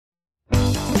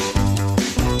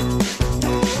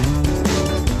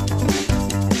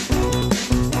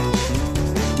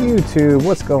YouTube,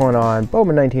 what's going on?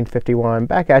 Bowman 1951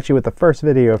 back at you with the first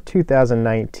video of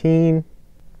 2019.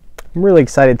 I'm really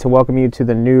excited to welcome you to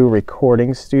the new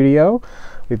recording studio.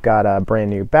 We've got a brand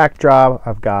new backdrop.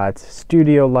 I've got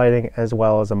studio lighting as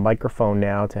well as a microphone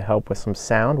now to help with some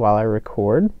sound while I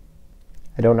record.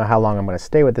 I don't know how long I'm going to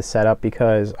stay with this setup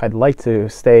because I'd like to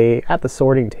stay at the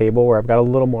sorting table where I've got a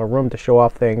little more room to show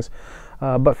off things.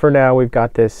 But for now, we've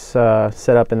got this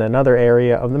set up in another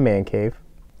area of the man cave.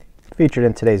 Featured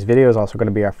in today's video is also going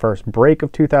to be our first break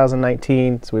of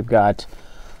 2019. So we've got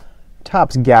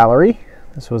Topps Gallery.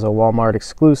 This was a Walmart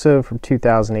exclusive from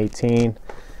 2018.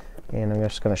 And I'm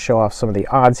just going to show off some of the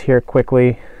odds here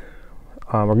quickly.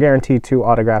 We're guaranteed 2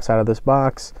 autographs out of this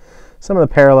box. Some of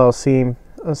the parallels seem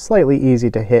slightly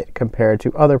easy to hit compared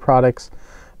to other products.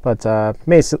 But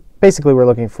basically we're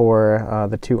looking for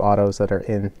the 2 autos that are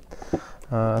in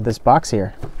this box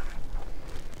here.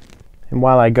 And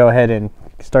while I go ahead and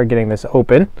start getting this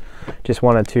open, just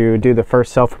wanted to do the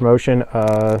first self-promotion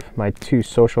of my 2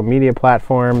 social media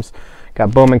platforms.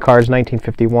 Got Bowman Cards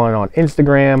 1951 on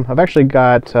Instagram. I've actually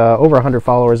got over 100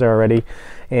 followers there already,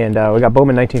 and we got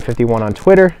Bowman 1951 on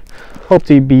Twitter. Hope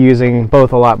to be using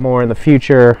both a lot more in the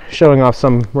future, showing off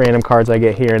some random cards I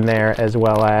get here and there, as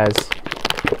well as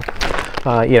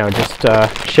you know, just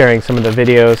sharing some of the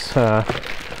videos,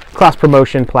 cross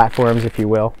promotion platforms, if you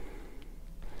will.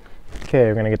 Okay,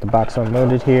 we're going to get the box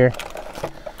unloaded here.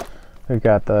 We've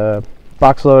got the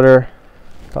box loader.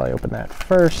 Probably open that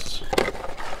first.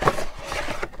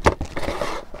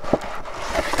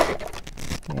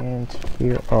 And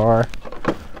here are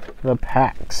the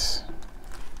packs.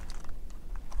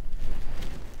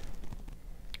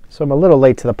 So I'm a little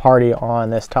late to the party on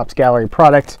this Topps Gallery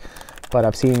product, but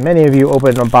I've seen many of you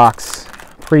open a box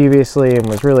previously and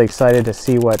was really excited to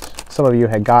see what some of you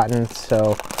had gotten.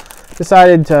 So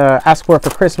decided to ask for it for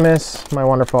Christmas. My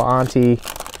wonderful auntie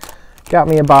got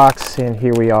me a box, and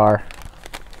here we are,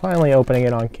 finally opening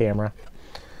it on camera.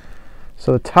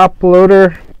 So the top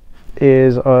loader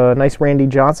is a nice Randy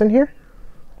Johnson here.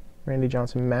 Randy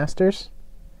Johnson Masters.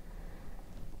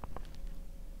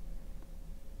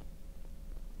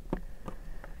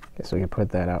 Guess we can put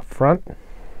that out front.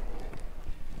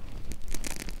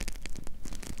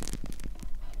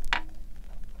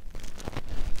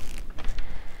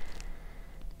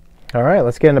 All right,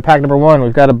 let's get into pack number 1.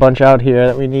 We've got a bunch out here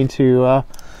that we need to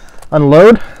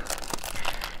unload.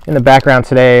 In the background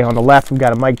today, on the left, we've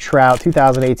got a Mike Trout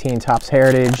 2018 Topps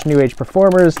Heritage New Age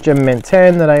Performers Gem Mint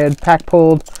 10 that I had pack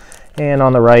pulled. And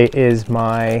on the right is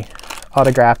my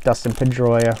autographed Dustin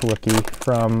Pedroia rookie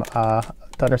from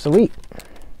Thunder's Elite.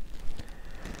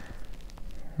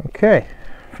 Okay,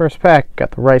 first pack,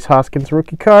 got the Rice Hoskins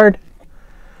rookie card,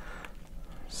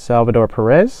 Salvador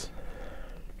Perez,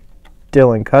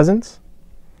 Dylan Cousins,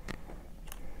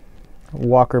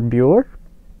 Walker Buehler.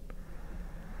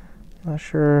 Not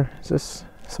sure, is this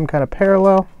some kind of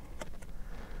parallel?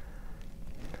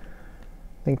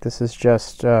 I think this is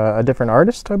just a different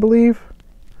artist, I believe.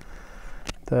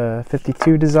 The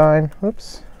 52 design,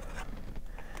 whoops.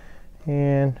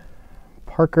 And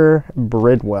Parker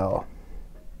Bridwell.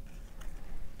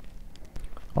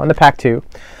 On to pack 2.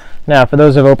 Now, for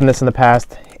those who have opened this in the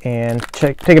past and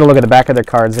taking a look at the back of their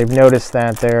cards, they've noticed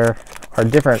that there are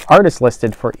different artists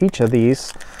listed for each of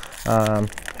these.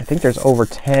 I think there's over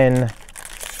 10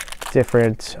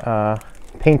 different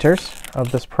painters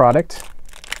of this product.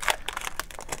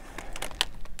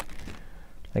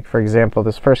 Like, for example,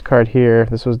 this first card here,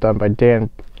 this was done by Dan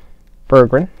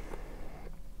Berggren.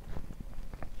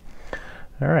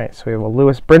 All right, so we have a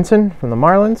Lewis Brinson from the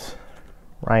Marlins,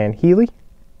 Ryan Healy,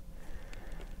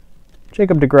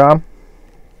 Jacob deGrom,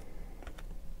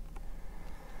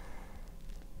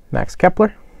 Max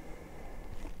Kepler,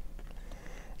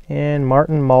 and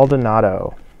Martin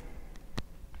Maldonado.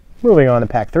 Moving on to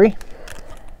pack 3.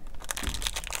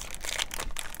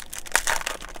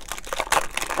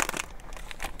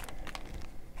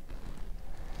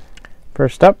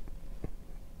 First up,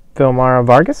 Vilmar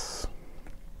Vargas,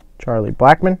 Charlie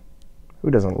Blackmon.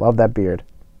 Who doesn't love that beard?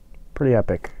 Pretty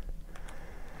epic.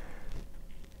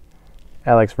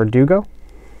 Alex Verdugo.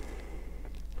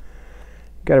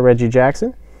 Got a Reggie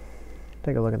Jackson.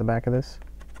 Take a look at the back of this.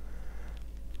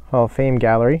 Hall of Fame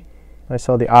Gallery. I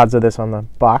saw the odds of this on the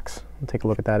box. We'll take a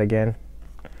look at that again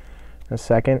in a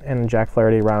second. And Jack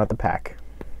Flaherty round out the pack.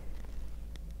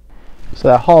 So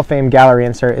that Hall of Fame Gallery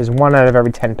insert is 1 out of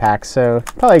every 10 packs, so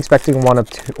probably expecting 1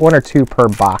 or 2 per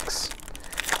box.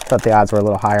 Thought the odds were a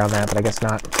little higher on that, but I guess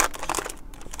not.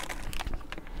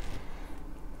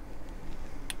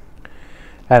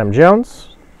 Adam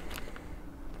Jones,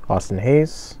 Austin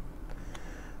Hayes,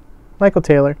 Michael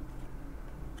Taylor,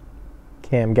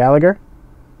 Cam Gallagher.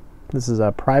 This is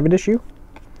a private issue,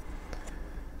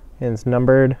 and it's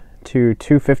numbered to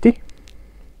 250.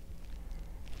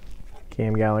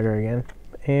 Cam Gallagher again,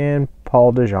 and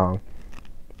Paul DeJong,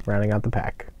 rounding out the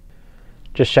pack.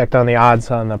 Just checked on the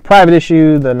odds on the private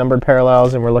issue, the numbered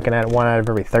parallels, and we're looking at 1 out of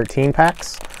every 13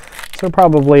 packs. So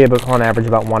probably about, on average,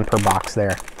 about 1 per box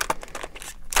there.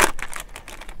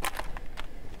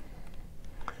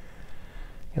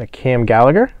 And a Cam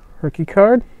Gallagher rookie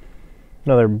card.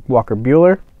 Another Walker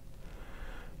Buehler.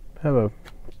 I have a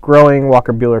growing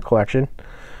Walker Buehler collection.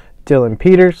 Dylan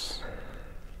Peters.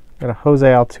 Got a Jose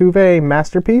Altuve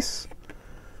masterpiece.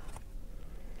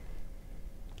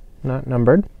 Not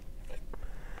numbered.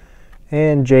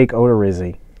 And Jake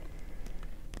Odorizzi.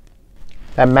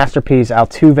 That masterpiece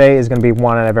Altuve is going to be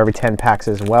 1 out of every 10 packs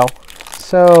as well.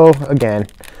 So again,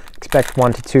 expect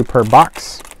 1 to 2 per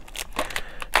box.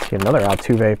 See another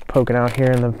Altuve poking out here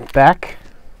in the back.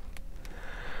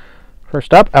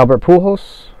 First up, Albert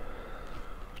Pujols,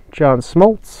 John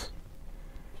Smoltz.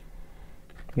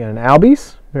 You got an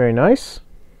Albies, very nice.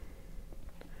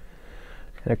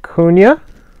 And Acuna.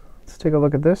 Let's take a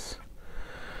look at this.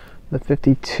 The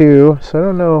 52. So I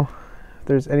don't know if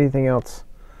there's anything else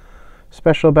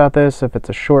special about this, if it's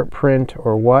a short print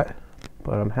or what,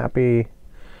 but I'm happy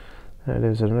that it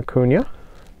is an Acuna.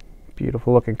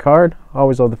 Beautiful looking card.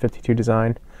 Always love the 52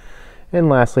 design. And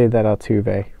lastly, that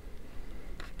Altuve.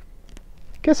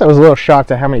 Guess I was a little shocked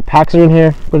at how many packs are in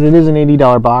here, but it is an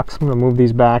 $80 box. I'm going to move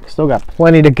these back. Still got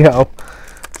plenty to go.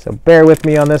 So bear with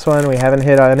me on this one. We haven't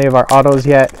hit any of our autos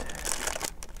yet.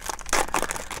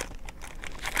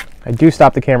 I do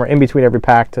stop the camera in between every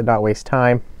pack to not waste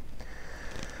time.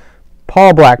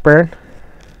 Paul Blackburn,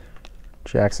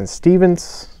 Jackson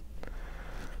Stevens,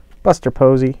 Buster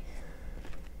Posey,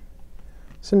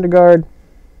 Syndergaard,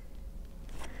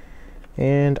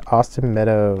 and Austin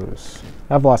Meadows.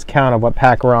 I've lost count of what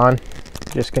pack we're on.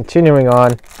 Just continuing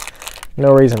on.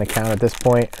 No reason to count at this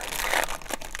point.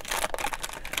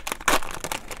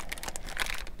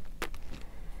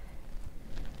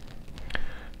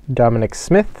 Dominic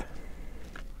Smith,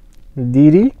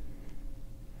 Didi,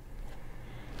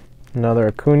 another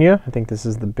Acuna. I think this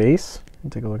is the base. We'll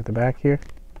take a look at the back here.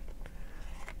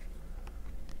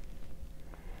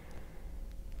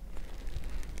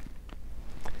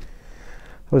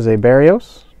 Jose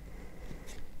Barrios.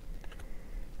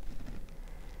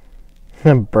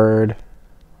 Bird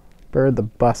the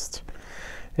bust.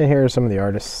 And here are some of the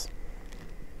artists.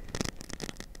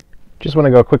 Just want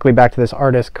to go quickly back to this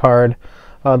artist card.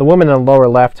 The woman in the lower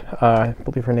left, I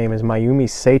believe her name is Mayumi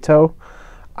Sato.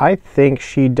 I think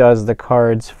she does the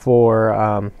cards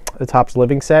for the Topps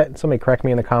Living set. Somebody correct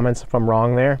me in the comments if I'm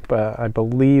wrong there, but I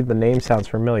believe the name sounds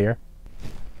familiar.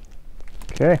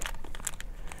 Okay.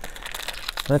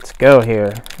 Let's go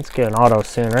here. Let's get an auto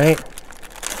soon, right?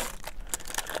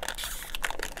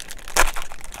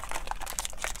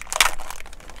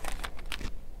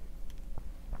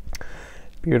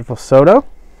 Beautiful Soto.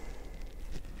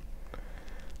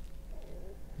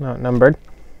 Not numbered.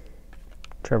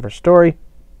 Trevor Story.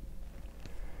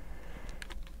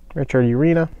 Richard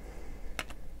Urena.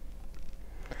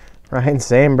 Ryan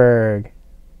Sandberg.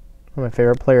 One of my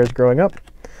favorite players growing up.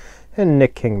 And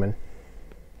Nick Kingman.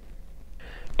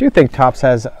 I do think Topps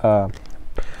has a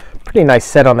pretty nice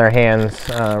set on their hands.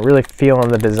 Really feeling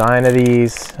the design of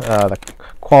these. The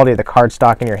quality of the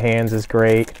cardstock in your hands is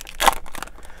great.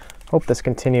 Hope this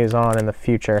continues on in the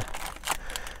future.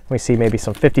 We see maybe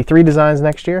some 53 designs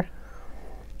next year.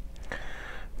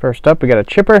 First up, we got a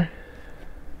Chipper,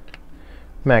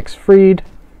 Max Fried,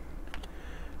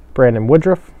 Brandon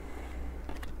Woodruff.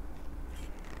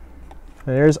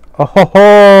 And there's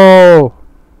Jose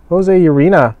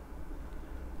Urena,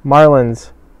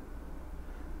 Marlins.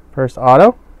 First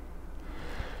auto.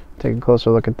 Take a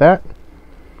closer look at that.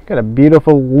 Got a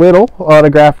beautiful little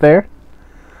autograph there.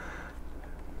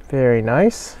 Very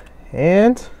nice.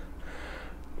 And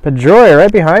Pedroia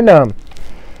right behind him.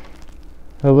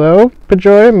 Hello,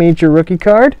 Pedroia. Meet your rookie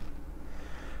card.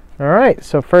 All right,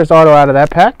 so first auto out of that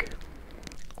pack.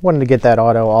 Wanted to get that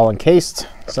auto all encased,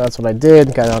 so that's what I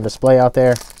did. Got it on display out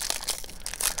there.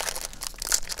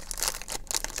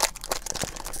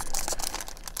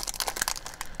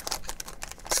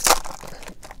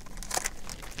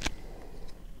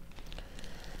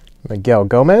 Miguel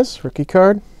Gomez, rookie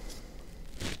card.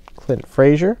 Clint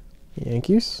Frazier,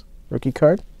 Yankees, rookie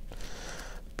card.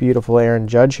 Beautiful Aaron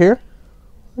Judge here.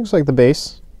 Looks like the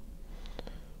base.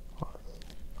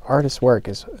 Artist work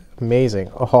is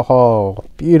amazing. Oh,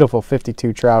 beautiful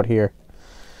 52 Trout here.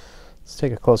 Let's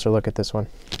take a closer look at this one.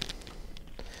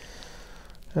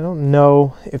 I don't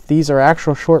know if these are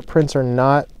actual short prints or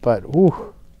not, but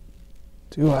ooh,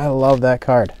 do I love that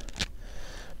card.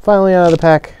 Finally out of the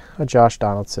pack, a Josh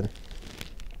Donaldson.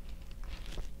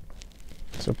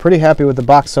 So pretty happy with the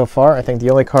box so far. I think the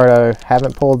only card I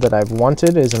haven't pulled that I've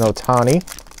wanted is an Ohtani.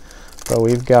 But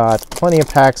we've got plenty of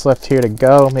packs left here to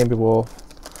go. Maybe we'll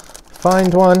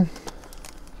find one.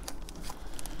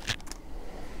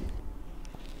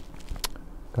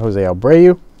 Jose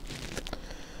Abreu.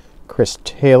 Chris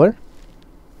Taylor.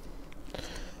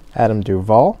 Adam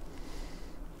Duvall.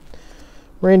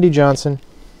 Randy Johnson.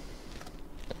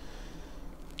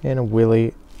 And a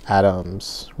Willie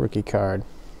Adams rookie card.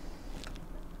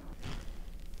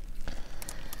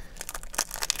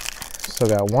 So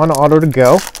got one auto to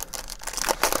go.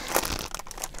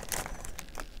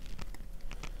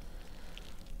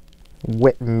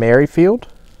 Whit Merrifield.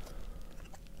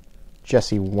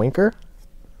 Jesse Winker.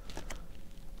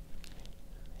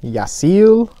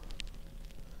 Yasiel.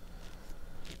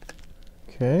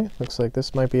 Okay, looks like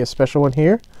this might be a special one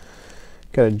here.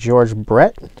 Got a George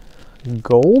Brett.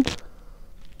 Gold.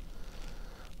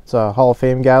 It's a Hall of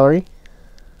Fame gallery.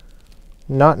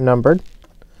 Not numbered.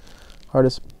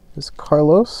 Artist is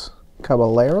Carlos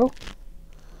Caballero.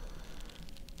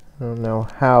 I don't know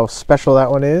how special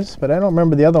that one is, but I don't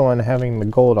remember the other one having the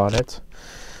gold on it.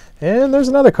 And there's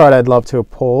another card I'd love to have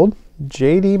pulled.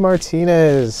 JD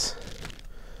Martinez.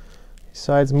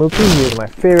 Besides Mookie, he is my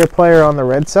favorite player on the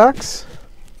Red Sox.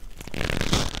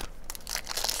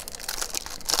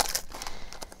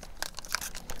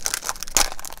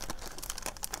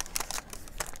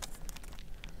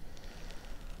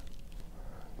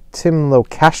 Tim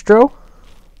Locastro,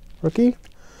 rookie.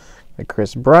 Like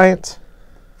Chris Bryant.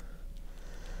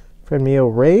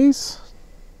 Franmil Reyes,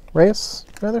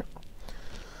 rather.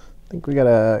 I think we got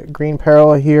a green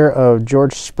parallel here of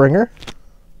George Springer.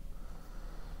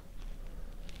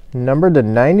 Numbered to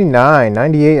 99,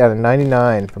 98 out of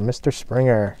 99 from Mr.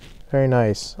 Springer. Very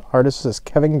nice. Artist is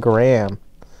Kevin Graham.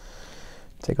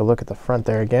 Take a look at the front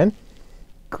there again.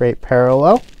 Great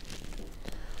parallel.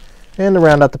 And to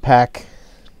round out the pack,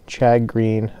 Chad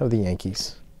Green of the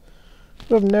Yankees,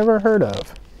 who I've never heard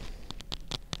of.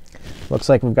 Looks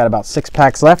like we've got about 6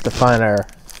 packs left to find our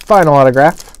final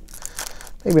autograph.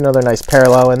 Maybe another nice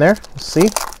parallel in there. We'll see.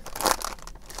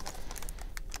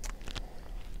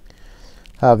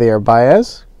 Javier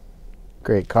Baez,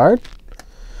 great card.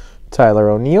 Tyler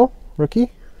O'Neill,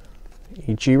 rookie.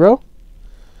 Ichiro,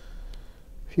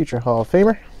 future Hall of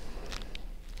Famer.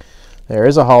 There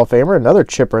is a Hall of Famer, another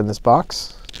chipper in this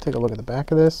box. Take a look at the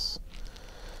back of this.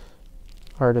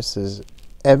 Artist is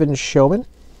Evan Showman.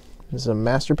 This is a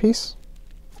masterpiece.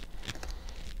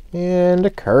 And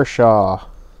a Kershaw.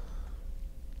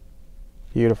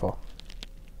 Beautiful.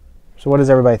 So what does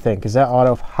everybody think? Is that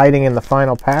auto hiding in the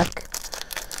final pack?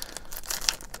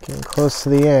 Getting close to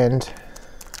the end.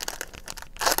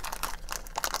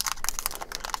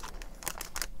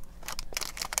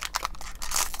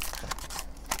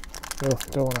 Oh,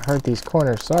 don't want to hurt these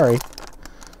corners, sorry.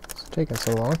 It's taking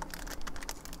so long.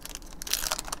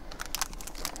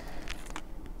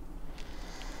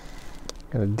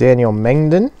 Got a Daniel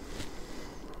Mengden.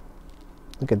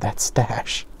 Look at that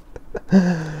stash.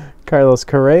 Carlos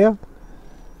Correa.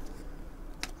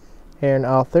 Aaron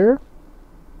Arthur.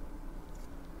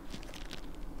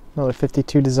 Another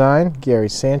 52 design, Gary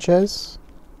Sanchez.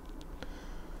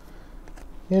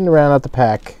 And to round out the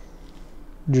pack,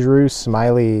 Drew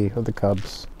Smiley of the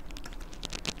Cubs.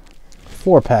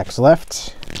 4 packs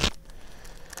left.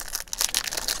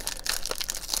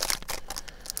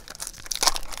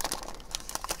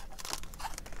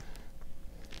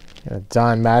 Got a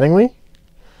Don Mattingly,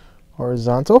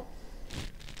 horizontal.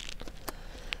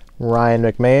 Ryan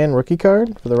McMahon, rookie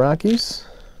card for the Rockies.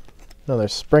 Another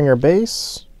Springer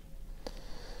base.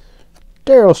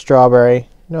 Darryl Strawberry,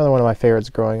 another one of my favorites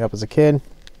growing up as a kid.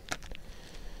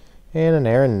 And an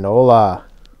Aaron Nola.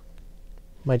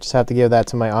 Might just have to give that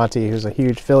to my auntie, who's a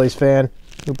huge Phillies fan,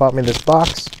 who bought me this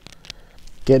box.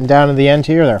 Getting down to the end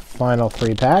here, our final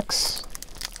 3 packs.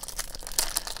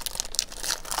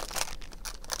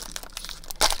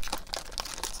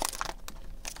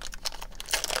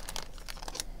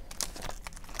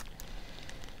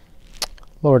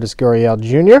 Lourdes Gurriel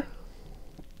Jr.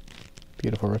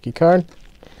 Beautiful rookie card.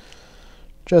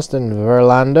 Justin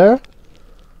Verlander.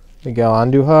 Miguel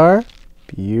Andujar.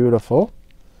 Beautiful.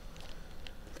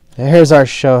 There's our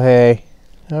Shohei.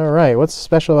 Alright, what's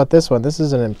special about this one? This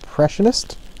is an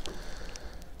impressionist.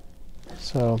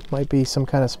 So, might be some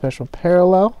kind of special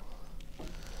parallel.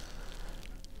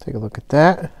 Take a look at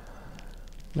that.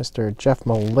 Mr. Jeff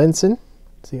Molinson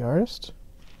is the artist.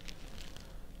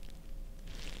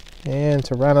 And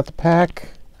to round out the pack,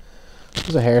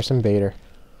 there's a Harrison Bader,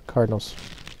 Cardinals.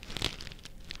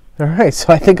 All right,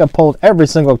 so I think I pulled every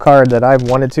single card that I've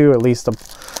wanted to, at least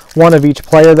one of each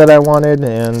player that I wanted,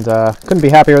 and couldn't be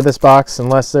happier with this box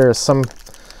unless there's some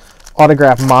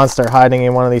autograph monster hiding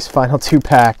in one of these final 2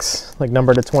 packs, like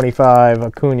number to 25,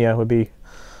 Acuna would be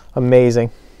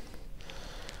amazing.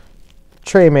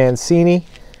 Trey Mancini,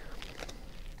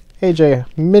 AJ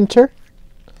Minter,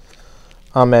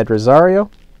 Ahmed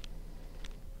Rosario.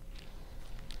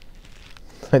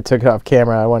 I took it off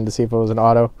camera. I wanted to see if it was an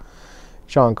auto.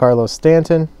 Giancarlo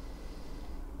Stanton.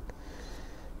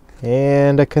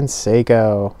 And a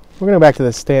Canseco. We're going to go back to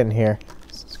the Stanton here.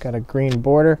 It's got a green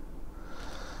border.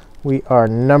 We are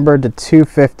numbered to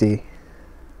 250.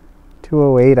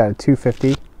 208 out of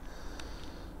 250.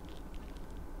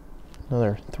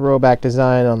 Another throwback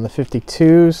design on the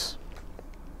 52s.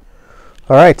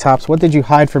 All right, Topps, what did you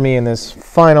hide for me in this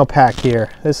final pack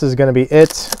here? This is going to be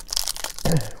it.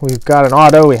 We've got an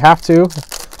auto. We have to.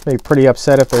 Be pretty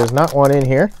upset if there's not one in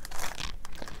here.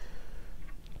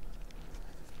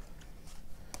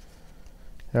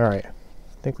 All right,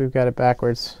 I think we've got it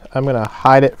backwards. I'm going to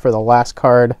hide it for the last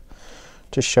card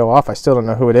to show off. I still don't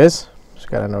know who it is. Just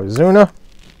got to know Zuna,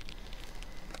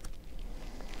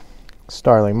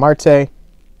 Starling Marte,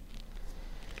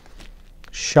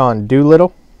 Sean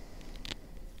Doolittle,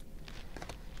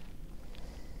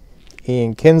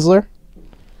 Ian Kinsler.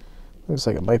 Looks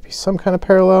like it might be some kind of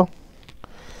parallel.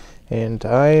 And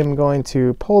I am going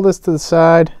to pull this to the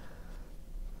side.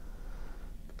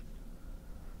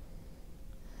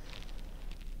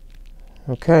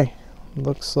 Okay,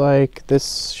 looks like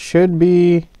this should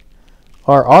be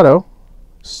our auto.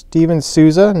 Steven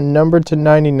Souza, numbered to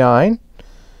 99.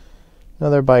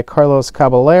 Another by Carlos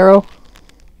Caballero.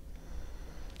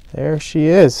 There she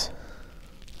is.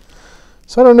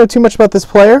 So I don't know too much about this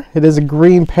player. It is a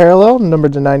green parallel,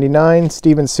 numbered to 99.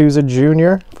 Steven Souza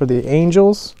Jr. for the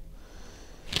Angels.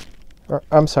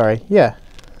 I'm sorry, yeah.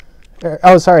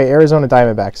 Oh, sorry, Arizona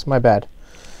Diamondbacks. My bad.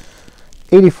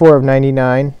 84 of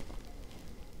 99.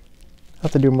 I'll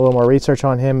have to do a little more research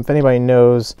on him. If anybody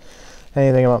knows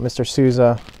anything about Mr.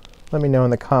 Souza, let me know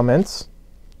in the comments.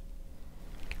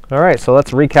 All right, so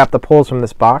let's recap the pulls from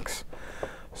this box.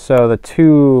 So the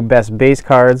 2 best base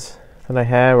cards that I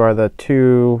have are the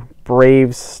 2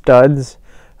 Braves studs,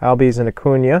 Albies and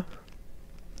Acuna.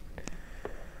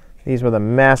 These were the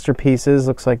masterpieces.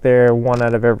 Looks like they're 1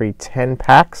 out of every 10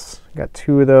 packs. Got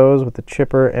 2 of those with the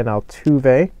Chipper and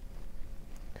Altuve.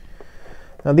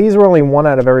 Now these were only 1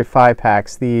 out of every 5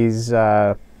 packs. These,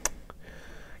 I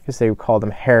guess they would call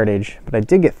them Heritage. But I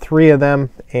did get 3 of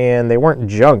them, and they weren't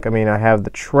junk. I mean, I have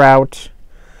the Trout,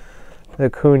 the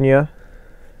Acuna,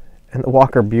 and the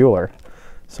Walker Buehler.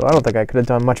 So I don't think I could have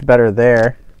done much better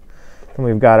there. And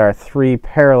we've got our 3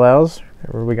 parallels.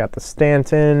 We got the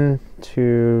Stanton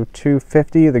to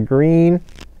 250, the green.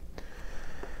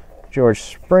 George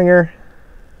Springer.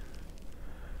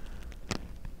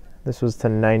 This was to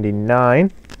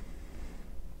 99.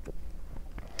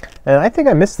 And I think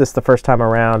I missed this the first time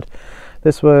around.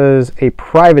 This was a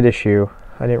private issue.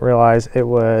 I didn't realize it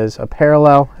was a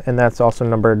parallel, and that's also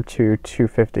numbered to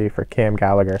 250 for Cam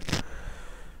Gallagher.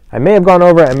 I may have gone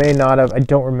over it, I may not have. I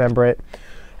don't remember it.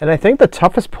 And I think the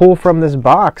toughest pull from this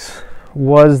box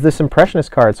was this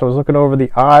Impressionist card. So I was looking over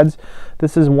the odds.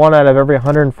 This is 1 out of every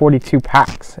 142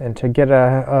 packs. And to get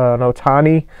an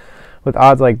Ohtani with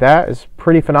odds like that is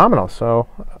pretty phenomenal. So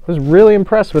I was really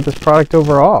impressed with this product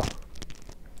overall.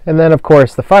 And then, of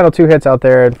course, the final 2 hits out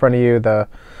there in front of you, the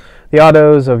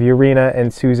autos of Urena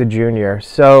and Souza Jr.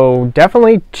 So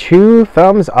definitely 2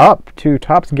 thumbs up to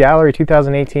Topps Gallery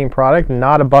 2018 product.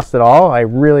 Not a bust at all. I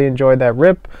really enjoyed that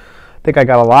rip. I think I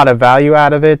got a lot of value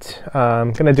out of it.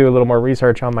 I'm going to do a little more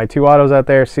research on my 2 autos out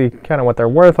there, see kind of what they're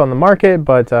worth on the market,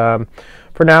 but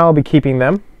for now I'll be keeping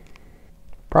them.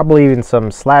 Probably even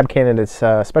some slab candidates,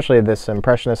 especially this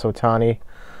Impressionist Ohtani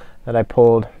that I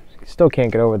pulled. Still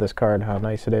can't get over this card, how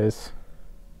nice it is.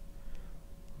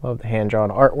 Love the hand-drawn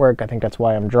artwork. I think that's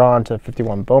why I'm drawn to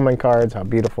 51 Bowman cards, how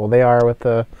beautiful they are with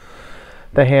the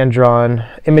hand-drawn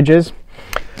images.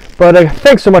 But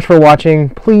thanks so much for watching.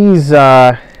 Please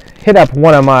hit up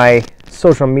one of my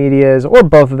social medias, or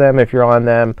both of them if you're on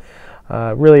them.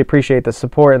 Really appreciate the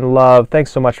support and love.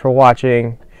 Thanks so much for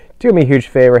watching. Do me a huge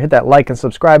favor, hit that like and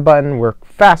subscribe button. We're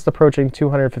fast approaching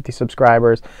 250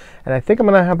 subscribers, and I think I'm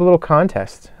going to have a little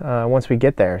contest once we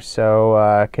get there.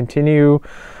 So continue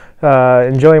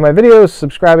enjoying my videos,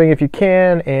 subscribing if you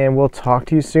can, and we'll talk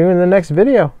to you soon in the next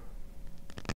video.